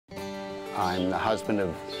I'm the husband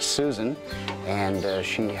of Susan, and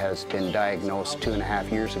she has been diagnosed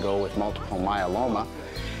 2.5 years ago with multiple myeloma,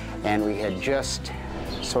 and we had just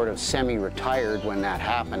sort of semi-retired when that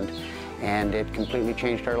happened, and it completely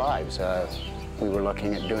changed our lives. We were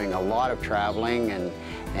looking at doing a lot of traveling and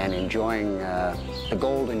enjoying the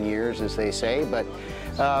golden years, as they say, but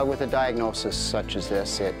with a diagnosis such as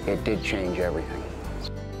this, it did change everything.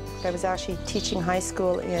 I was actually teaching high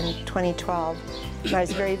school in 2012, and I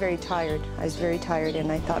was very, very tired. I was very tired,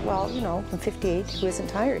 and I thought, well, you know, I'm 58, who isn't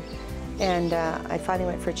tired? And I finally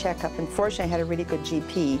went for a checkup, and fortunately I had a really good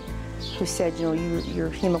GP who said, you know,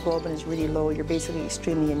 your hemoglobin is really low, you're basically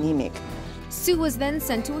extremely anemic. Sue was then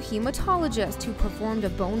sent to a hematologist who performed a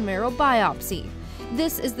bone marrow biopsy.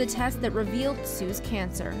 This is the test that revealed Sue's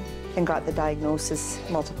cancer. And got the diagnosis,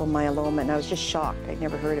 multiple myeloma, and I was just shocked. I'd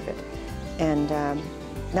never heard of it. And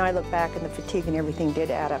now I look back and the fatigue and everything did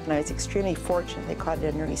add up, and I was extremely fortunate they caught it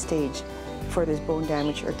at an early stage before there's bone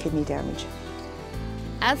damage or kidney damage.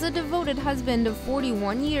 As a devoted husband of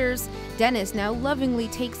 41 years, Dennis now lovingly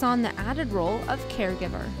takes on the added role of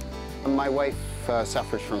caregiver. My wife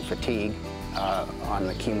suffers from fatigue on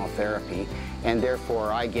the chemotherapy, and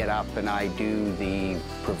therefore I get up and I do the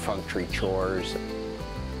perfunctory chores.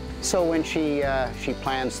 So when she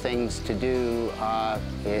plans things to do, a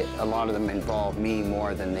lot of them involve me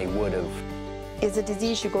more than they would have. It's a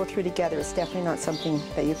disease you go through together. It's definitely not something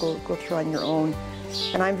that you go through on your own.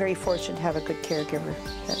 And I'm very fortunate to have a good caregiver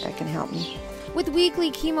that can help me. With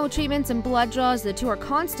weekly chemo treatments and blood draws, the two are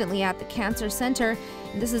constantly at the cancer center.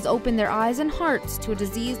 This has opened their eyes and hearts to a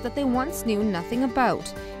disease that they once knew nothing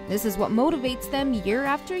about. This is what motivates them year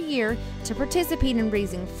after year to participate in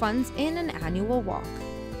raising funds in an annual walk.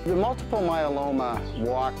 The Multiple Myeloma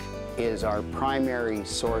Walk is our primary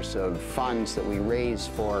source of funds that we raise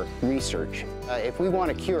for research. If we want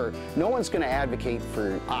a cure, no one's going to advocate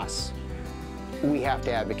for us. We have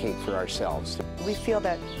to advocate for ourselves. We feel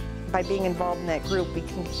that by being involved in that group, we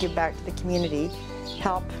can give back to the community,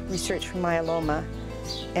 help research for myeloma,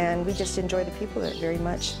 and we just enjoy the people there very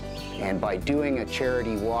much. And by doing a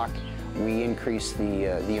charity walk, we increase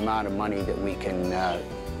the amount of money that we can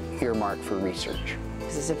earmark for research.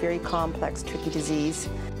 This is a very complex, tricky disease.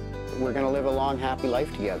 We're going to live a long, happy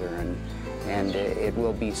life together, and it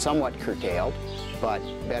will be somewhat curtailed, but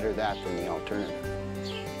better that than the alternative.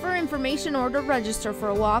 For information or to register for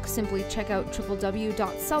a walk, simply check out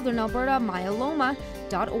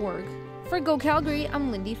www.southernalbertamyeloma.org. For Go Calgary,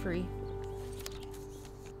 I'm Lindy Free.